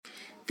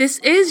This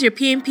is your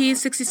PMP in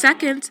 60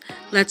 seconds.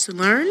 Let's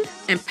learn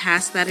and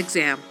pass that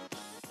exam.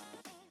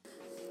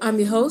 I'm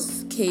your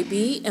host,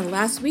 KB, and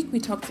last week we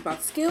talked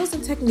about skills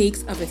and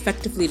techniques of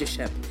effective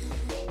leadership.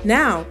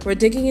 Now, we're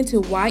digging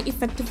into why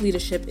effective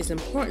leadership is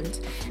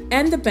important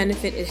and the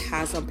benefit it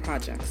has on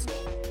projects.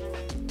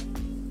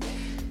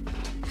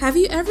 Have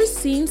you ever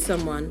seen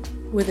someone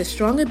with a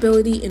strong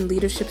ability in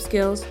leadership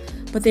skills,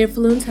 but their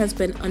influence has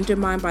been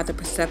undermined by the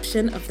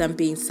perception of them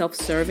being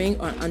self-serving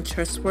or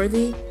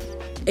untrustworthy,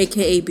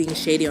 aka being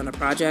shady on a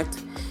project?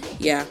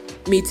 Yeah,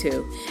 me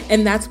too.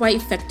 And that's why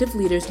effective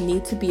leaders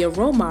need to be a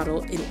role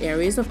model in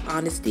areas of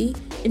honesty,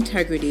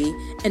 integrity,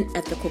 and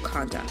ethical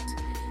conduct.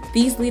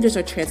 These leaders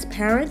are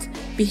transparent,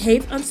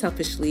 behave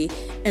unselfishly,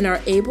 and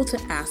are able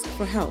to ask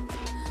for help.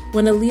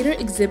 When a leader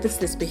exhibits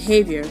this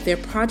behavior, their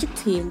project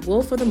team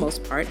will, for the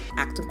most part,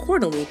 act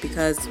accordingly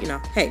because,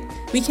 hey,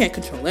 we can't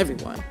control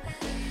everyone.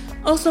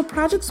 Also,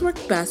 projects work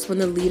best when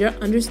the leader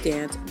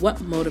understands what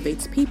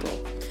motivates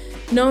people.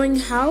 Knowing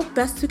how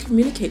best to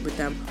communicate with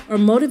them or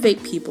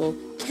motivate people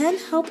can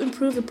help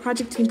improve the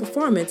project team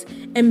performance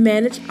and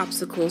manage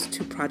obstacles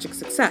to project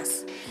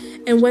success.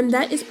 And when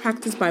that is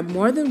practiced by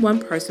more than one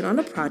person on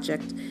a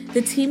project,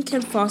 the team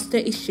can foster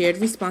a shared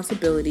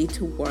responsibility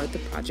toward the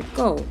project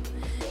goal.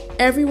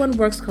 Everyone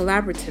works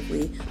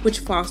collaboratively, which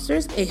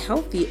fosters a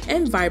healthy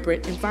and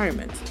vibrant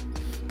environment.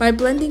 By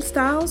blending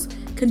styles,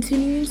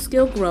 continuing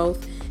skill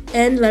growth,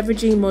 and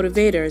leveraging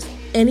motivators,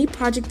 any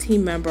project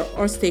team member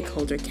or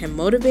stakeholder can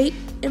motivate,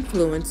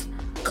 influence,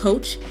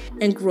 coach,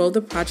 and grow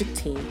the project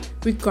team,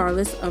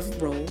 regardless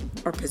of role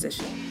or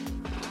position.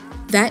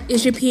 That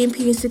is your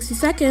PMP in 60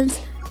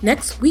 seconds.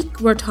 Next week,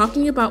 we're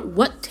talking about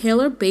what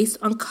tailor based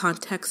on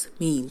context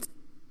means.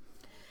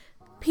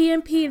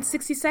 PMP in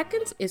 60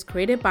 seconds is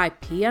created by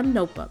PM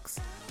Notebooks.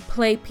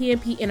 Play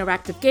PMP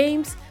interactive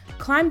games,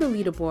 climb the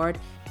leaderboard,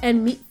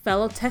 and meet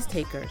fellow test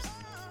takers.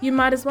 You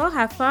might as well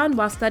have fun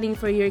while studying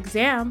for your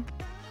exam.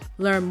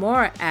 Learn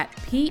more at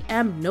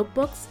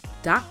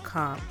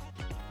pmnotebooks.com.